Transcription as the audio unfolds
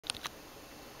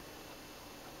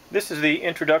This is the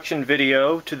introduction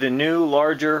video to the new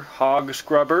larger HOG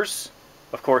scrubbers.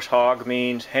 Of course, HOG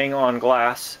means hang on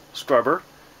glass scrubber,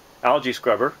 algae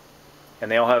scrubber,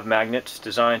 and they all have magnets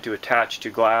designed to attach to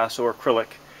glass or acrylic.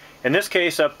 In this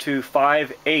case, up to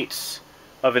 5/8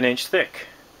 of an inch thick.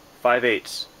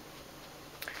 5/8.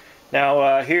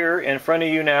 Now here in front of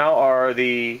you now are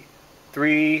the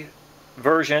three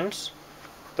versions.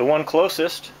 The one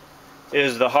closest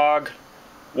is the HOG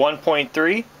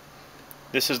 1.3.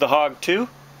 This is the HOG2,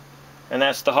 and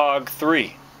that's the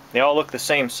HOG3. They all look the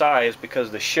same size because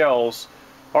the shells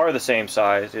are the same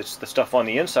size. It's the stuff on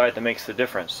the inside that makes the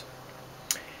difference.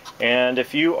 And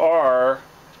if you are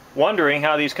wondering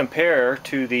how these compare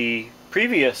to the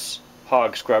previous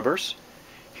HOG scrubbers,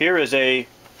 here is a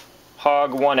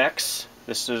HOG1X.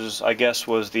 This is, I guess,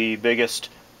 was the biggest,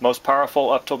 most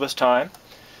powerful up till this time.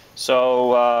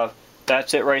 So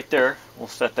that's it right there. We'll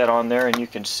set that on there and you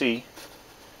can see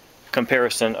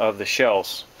comparison of the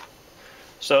shells.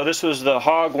 So this was the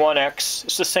HOG1X.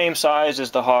 It's the same size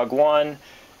as the HOG1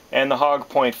 and the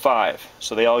HOG.5.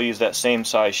 So they all use that same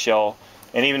size shell,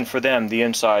 and even for them the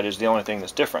inside is the only thing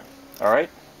that's different. Alright?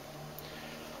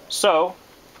 So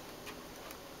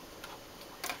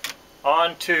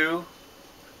on to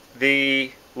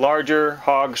the larger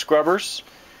HOG scrubbers,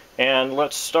 and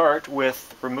let's start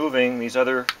with removing these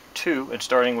other two and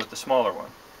starting with the smaller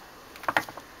one.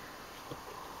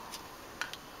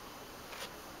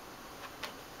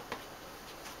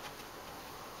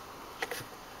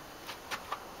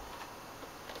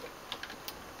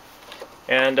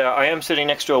 And I am sitting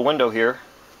next to a window here,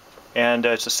 and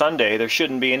it's a Sunday. There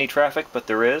shouldn't be any traffic, but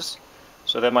there is,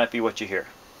 so that might be what you hear.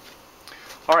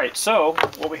 Alright, so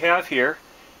what we have here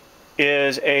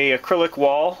is a acrylic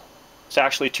wall. It's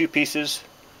actually two pieces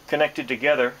connected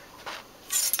together,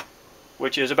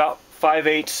 which is about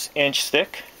 5/8 inch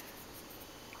thick.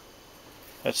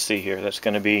 Let's see here, that's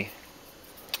going to be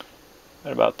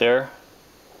right about there.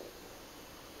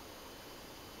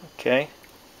 Okay.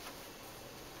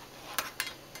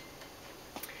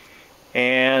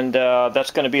 And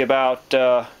that's going to be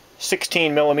about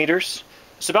 16 millimeters.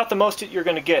 It's about the most that you're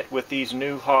going to get with these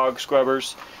new HOG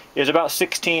scrubbers is about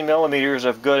 16 millimeters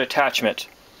of good attachment.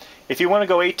 If you want to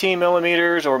go 18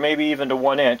 millimeters or maybe even to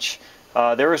 1 inch,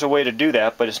 there is a way to do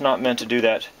that, but it's not meant to do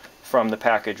that from the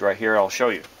package right here. I'll show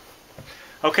you.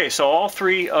 Okay, so all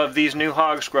three of these new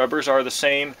HOG scrubbers are the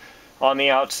same on the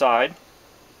outside.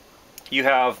 You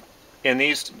have, in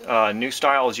these new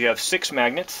styles, you have 6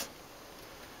 magnets.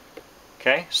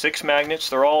 Okay, 6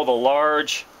 magnets. They're all the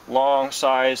large, long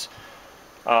size,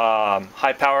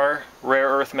 high power, rare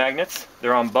earth magnets.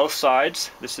 They're on both sides.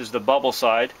 This is the bubble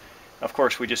side. Of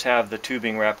course, we just have the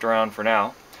tubing wrapped around for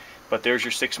now. But there's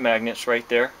your 6 magnets right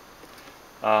there.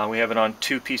 We have it on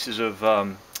 2 pieces of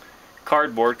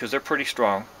cardboard because they're pretty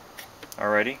strong.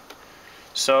 Alrighty.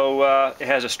 So it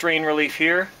has a strain relief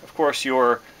here. Of course,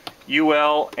 your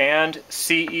UL and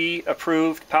CE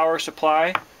approved power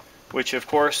supply, which of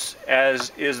course,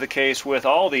 as is the case with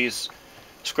all these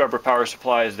scrubber power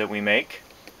supplies that we make,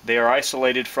 they are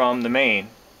isolated from the main,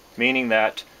 meaning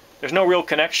that there's no real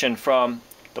connection from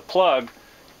the plug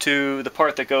to the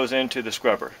part that goes into the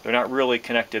scrubber. They're not really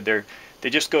connected. They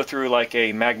just go through like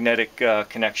a magnetic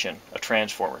connection, a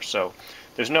transformer. So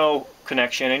there's no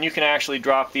connection, and you can actually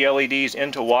drop the LEDs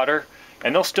into water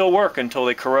and they'll still work until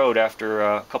they corrode after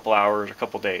a couple hours, a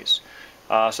couple days.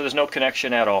 So there's no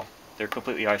connection at all. They're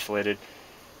completely isolated.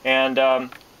 And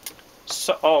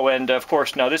and of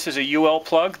course, now this is a UL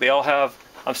plug. They all have,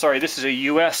 I'm sorry, this is a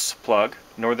US plug,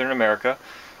 Northern America.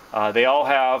 They all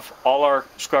have, all our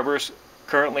scrubbers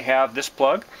currently have this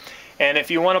plug. And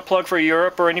if you want a plug for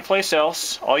Europe or any place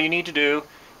else, all you need to do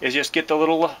is just get the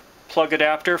little plug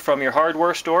adapter from your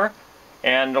hardware store,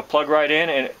 and it'll plug right in,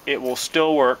 and it will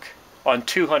still work on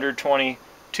 220,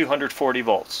 240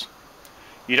 volts.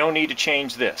 You don't need to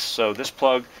change this. So this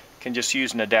plug can just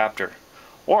use an adapter,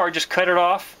 or just cut it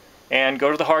off and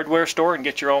go to the hardware store and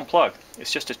get your own plug.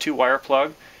 It's just a 2-wire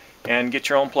plug, and get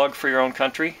your own plug for your own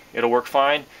country. It'll work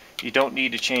fine. You don't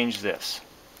need to change this.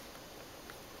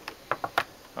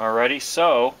 Alrighty,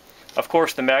 so of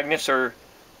course the magnets are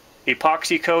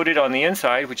epoxy coated on the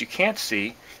inside, which you can't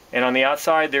see, and on the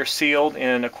outside they're sealed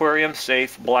in aquarium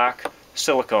safe black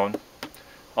silicone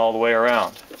all the way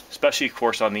around, especially of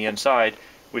course on the inside,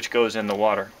 which goes in the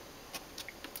water.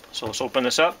 So let's open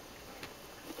this up.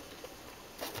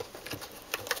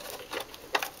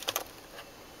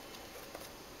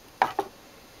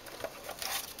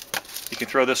 You can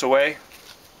throw this away.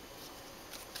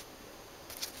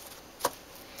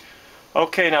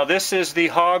 Okay, now this is the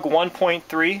HOG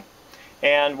 1.3,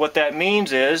 and what that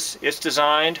means is it's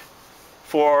designed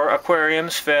for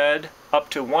aquariums fed up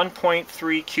to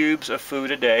 1.3 cubes of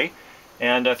food a day.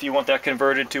 And if you want that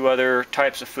converted to other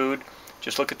types of food,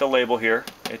 just look at the label here.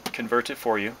 It converts it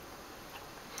for you.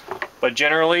 But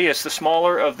generally, it's the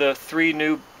smaller of the three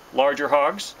new larger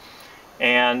hogs.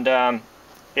 And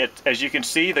as you can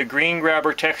see, the green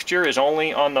grabber texture is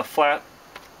only on the flat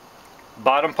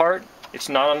bottom part. It's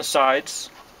not on the sides.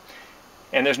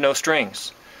 And there's no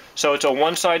strings. So it's a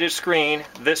one-sided screen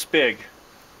this big.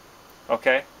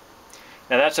 Okay?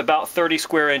 Now that's about 30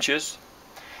 square inches.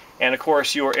 And of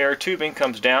course your air tubing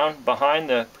comes down behind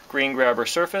the green grabber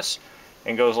surface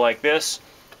and goes like this,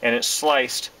 and it's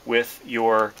sliced with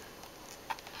your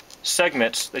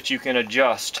segments that you can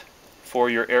adjust for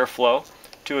your airflow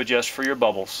to adjust for your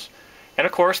bubbles. And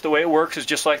of course the way it works is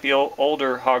just like the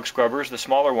older hog scrubbers, the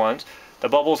smaller ones. The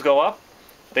bubbles go up,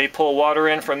 they pull water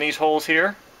in from these holes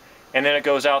here, and then it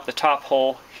goes out the top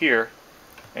hole here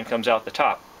and comes out the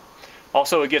top.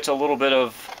 Also, it gets a little bit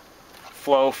of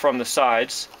flow from the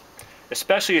sides,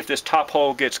 especially if this top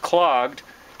hole gets clogged.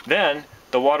 Then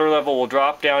the water level will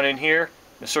drop down in here,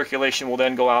 the circulation will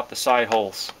then go out the side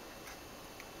holes,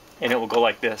 and it will go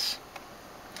like this.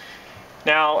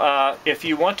 Now if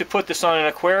you want to put this on an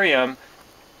aquarium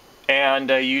and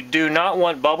you do not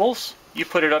want bubbles, you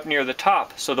put it up near the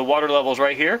top, so the water level is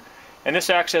right here, and this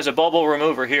acts as a bubble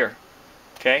remover here.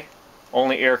 Okay,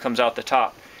 only air comes out the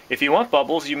top. If you want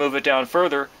bubbles, you move it down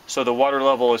further so the water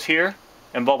level is here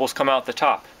and bubbles come out the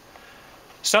top.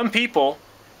 Some people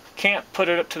can't put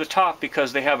it up to the top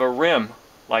because they have a rim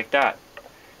like that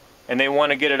and they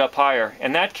want to get it up higher.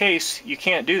 In that case, you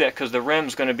can't do that because the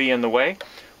rim's going to be in the way.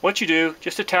 What you do,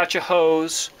 just attach a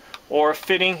hose or a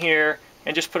fitting here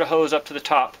and just put a hose up to the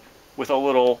top with a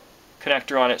little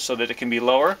connector on it so that it can be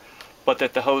lower, but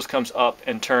that the hose comes up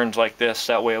and turns like this.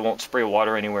 That way it won't spray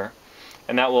water anywhere.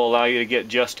 And that will allow you to get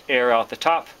just air out the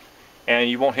top and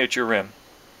you won't hit your rim.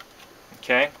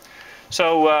 Okay,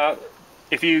 so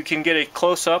if you can get a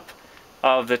close-up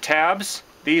of the tabs,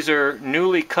 these are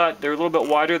newly cut. They're a little bit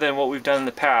wider than what we've done in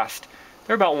the past.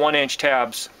 They're about 1-inch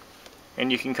tabs,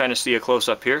 and you can kind of see a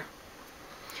close-up here.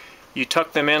 You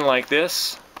tuck them in like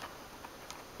this,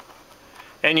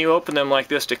 and you open them like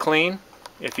this to clean.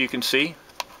 If you can see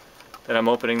that I'm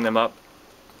opening them up,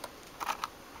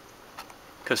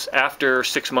 because after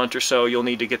 6 months or so you'll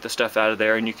need to get the stuff out of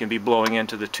there, and you can be blowing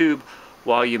into the tube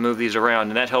while you move these around,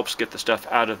 and that helps get the stuff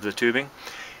out of the tubing.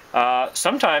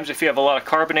 Sometimes if you have a lot of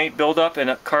carbonate buildup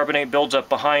and carbonate builds up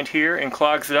behind here and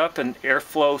clogs it up and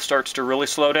airflow starts to really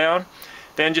slow down,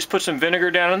 then just put some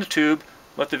vinegar down in the tube,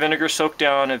 let the vinegar soak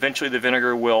down. Eventually the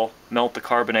vinegar will melt the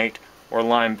carbonate or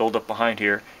lime buildup behind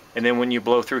here, and then when you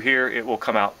blow through here it will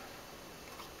come out.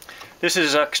 This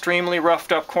is an extremely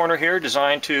roughed up corner here,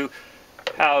 designed to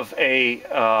have a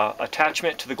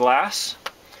attachment to the glass,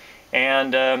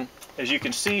 and as you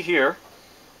can see here,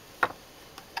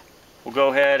 we'll go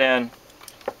ahead and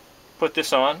put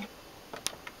this on.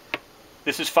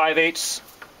 This is 5/8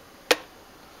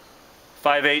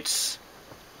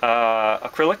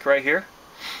 acrylic right here,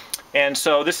 and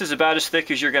so this is about as thick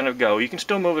as you're going to go. You can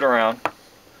still move it around,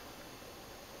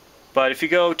 but if you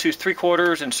go to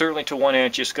 3/4 and certainly to 1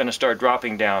 inch, it's going to start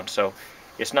dropping down. So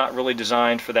it's not really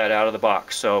designed for that out of the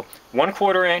box. So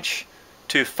 1/4 inch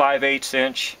to 5/8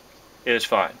 inch is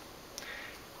fine.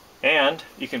 And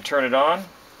you can turn it on,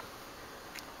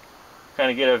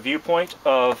 kind of get a viewpoint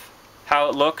of how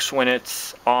it looks when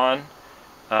it's on.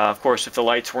 Of course, if the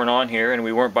lights weren't on here and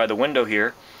we weren't by the window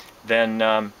here,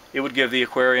 then it would give the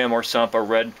aquarium or sump a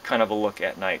red kind of a look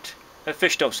at night. The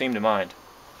fish don't seem to mind.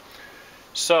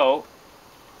 So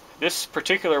this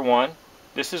particular one,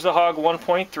 this is the HOG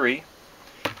 1.3.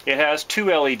 It has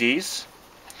 2 LEDs.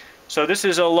 So this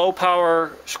is a low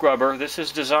power scrubber. This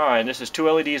is designed, this is 2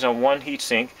 LEDs on 1 heat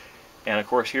sink, and of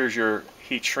course here's your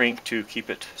heat shrink to keep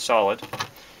it solid.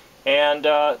 And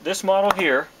this model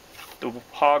here, the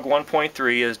HOG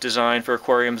 1.3, is designed for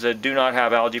aquariums that do not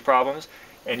have algae problems,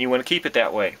 and you want to keep it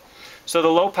that way. So the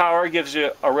low power gives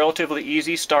you a relatively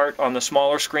easy start on the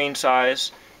smaller screen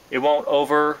size. It won't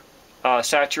over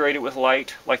saturate it with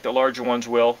light like the larger ones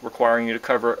will, requiring you to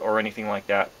cover it or anything like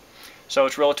that. So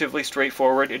it's relatively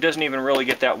straightforward. It doesn't even really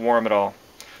get that warm at all.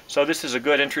 So this is a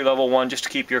good entry-level one just to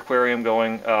keep your aquarium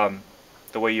going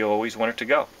the way you always want it to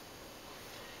go.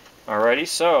 Alrighty,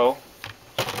 so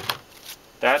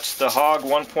that's the HOG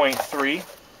 1.3.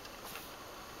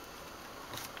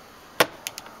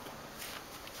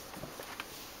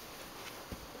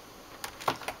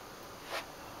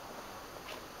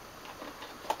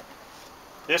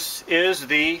 This is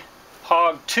the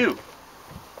HOG2.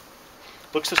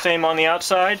 Looks the same on the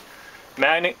outside.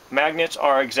 Magnets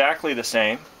are exactly the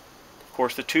same. Of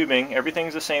course, the tubing,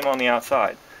 everything's the same on the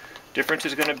outside. Difference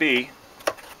is going to be,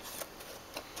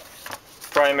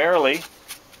 primarily,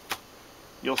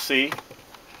 you'll see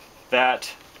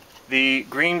that the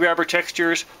green grabber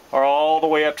textures are all the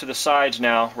way up to the sides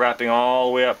now, wrapping all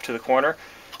the way up to the corner.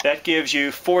 That gives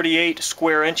you 48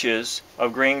 square inches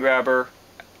of green grabber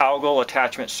algal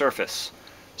attachment surface.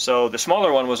 So the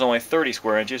smaller one was only 30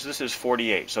 square inches, this is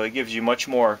 48, so it gives you much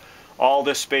more. All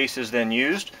this space is then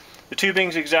used. The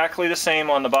tubing's exactly the same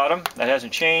on the bottom, that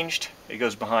hasn't changed. It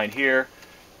goes behind here.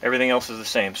 Everything else is the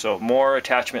same, so more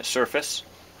attachment surface.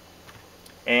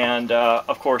 And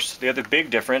of course, the other big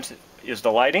difference is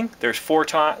the lighting. There's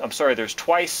there's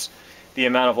twice the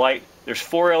amount of light. There's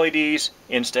 4 LEDs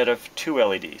instead of 2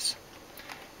 LEDs.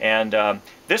 And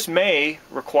this may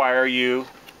require you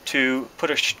to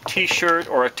put a t-shirt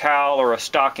or a towel or a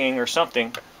stocking or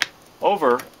something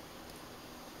over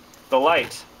the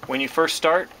light when you first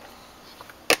start.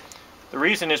 The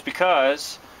reason is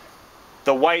because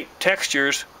the white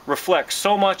textures reflect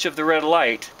so much of the red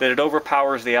light that it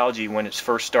overpowers the algae when it's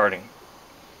first starting.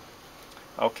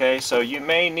 Okay, so you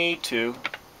may need to,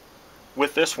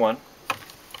 with this one,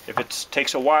 if it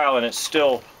takes a while and it's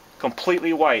still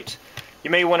completely white, you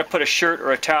may want to put a shirt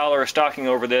or a towel or a stocking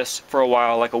over this for a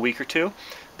while, like a week or two.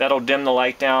 That'll dim the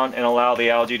light down and allow the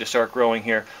algae to start growing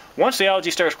here. Once the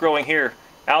algae starts growing here,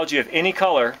 algae of any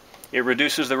color, it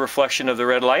reduces the reflection of the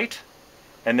red light,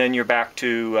 and then you're back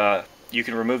to, you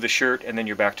can remove the shirt and then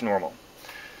you're back to normal.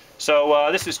 So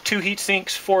this is 2 heat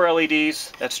sinks, 4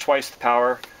 LEDs, that's twice the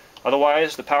power.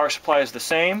 Otherwise, the power supply is the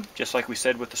same, just like we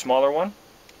said with the smaller one.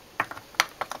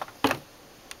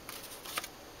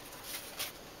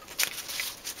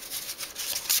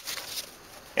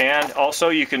 And also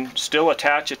you can still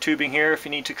attach a tubing here if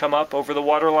you need to come up over the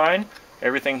water line.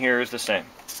 Everything here is the same.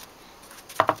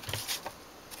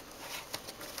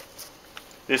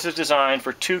 This is designed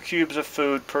for 2 cubes of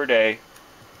food per day,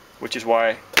 which is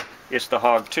why it's the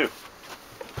HOG2.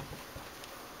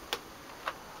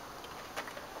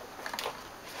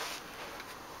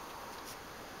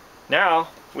 Now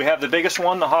we have the biggest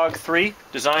one, the HOG3,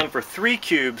 designed for 3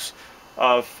 cubes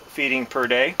of feeding per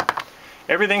day.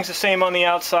 Everything's the same on the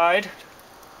outside.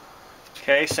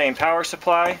 Okay, same power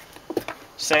supply,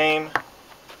 same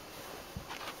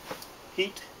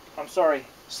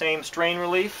same strain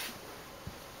relief.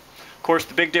 Of course,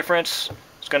 the big difference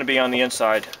is going to be on the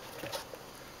inside,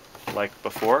 like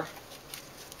before.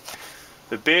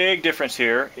 The big difference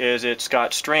here is it's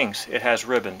got strings. It has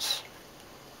ribbons.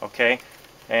 Okay,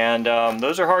 and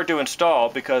those are hard to install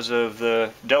because of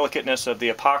the delicateness of the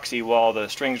epoxy while the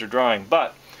strings are drying.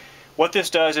 But what this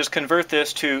does is convert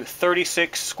this to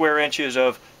 36 square inches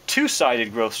of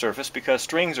two-sided growth surface, because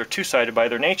strings are two-sided by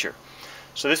their nature.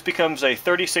 So this becomes a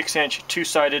 36-inch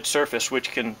two-sided surface,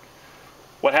 which can,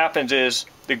 what happens is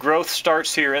the growth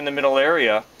starts here in the middle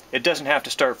area. It doesn't have to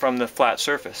start from the flat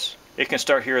surface. It can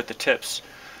start here at the tips.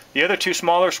 The other 2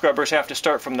 smaller scrubbers have to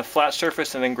start from the flat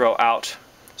surface and then grow out,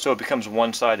 so it becomes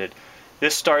one-sided.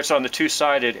 This starts on the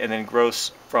two-sided and then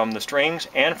grows from the strings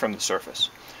and from the surface.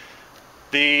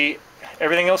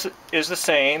 Everything else is the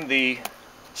same. The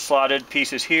slotted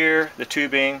pieces here, the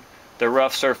tubing, the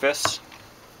rough surface.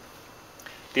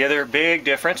 The other big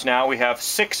difference, now we have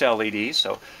 6 LEDs,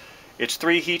 so it's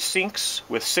 3 heat sinks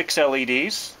with 6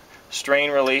 LEDs,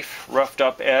 strain relief, roughed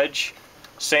up edge,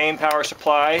 same power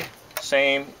supply,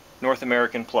 same North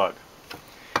American plug.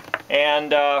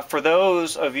 And for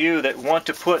those of you that want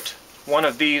to put one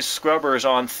of these scrubbers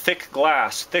on thick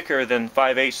glass, thicker than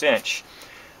 5/8 inch,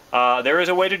 there is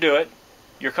a way to do it.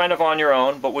 You're kind of on your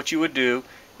own, but what you would do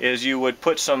is you would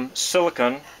put some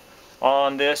silicone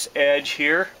on this edge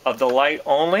here of the light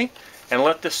only and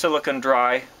let the silicone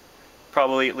dry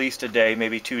probably at least a day,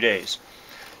 maybe 2 days.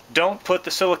 Don't put the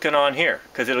silicone on here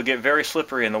because it'll get very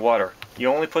slippery in the water. You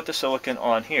only put the silicone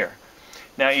on here.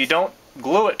 Now you don't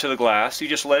glue it to the glass, you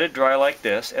just let it dry like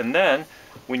this, and then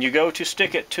when you go to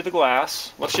stick it to the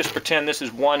glass, let's just pretend this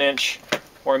is 1 inch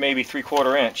or maybe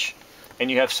 3/4 inch,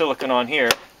 and you have silicone on here.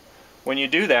 When you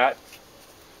do that,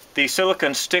 the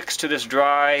silicone sticks to this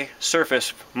dry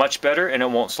surface much better and it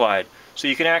won't slide. So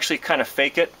you can actually kind of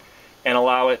fake it and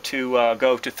allow it to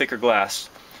go to thicker glass.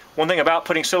 One thing about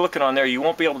putting silicone on there, you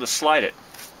won't be able to slide it.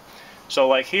 So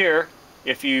like here,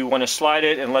 if you want to slide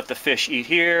it and let the fish eat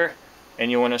here,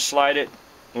 and you want to slide it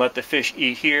and let the fish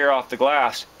eat here off the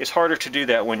glass, it's harder to do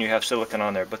that when you have silicone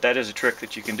on there, but that is a trick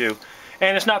that you can do.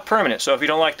 And it's not permanent, so if you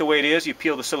don't like the way it is, you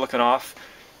peel the silicone off,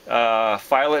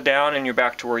 file it down, and you're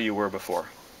back to where you were before.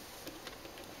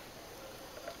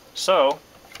 So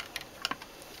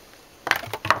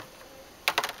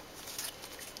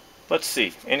let's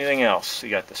see, anything else? You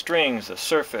got the strings, the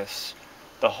surface,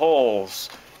 the holes.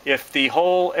 If the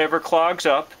hole ever clogs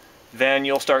up, then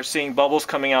you'll start seeing bubbles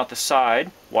coming out the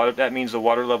side. That means the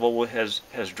water level has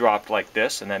dropped like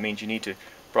this, and that means you need to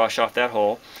brush off that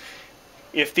hole.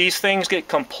 If these things get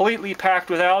completely packed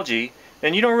with algae,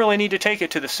 then you don't really need to take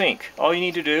it to the sink. All you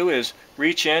need to do is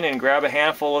reach in and grab a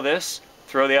handful of this,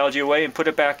 throw the algae away, and put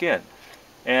it back in.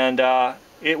 And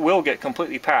it will get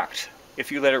completely packed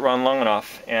if you let it run long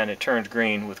enough and it turns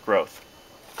green with growth.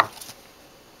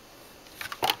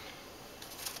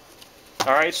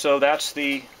 Alright, so that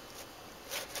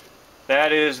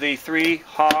is the 3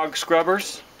 HOG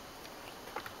scrubbers.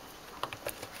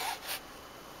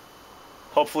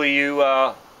 Hopefully you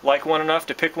like one enough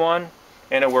to pick one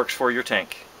and it works for your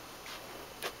tank.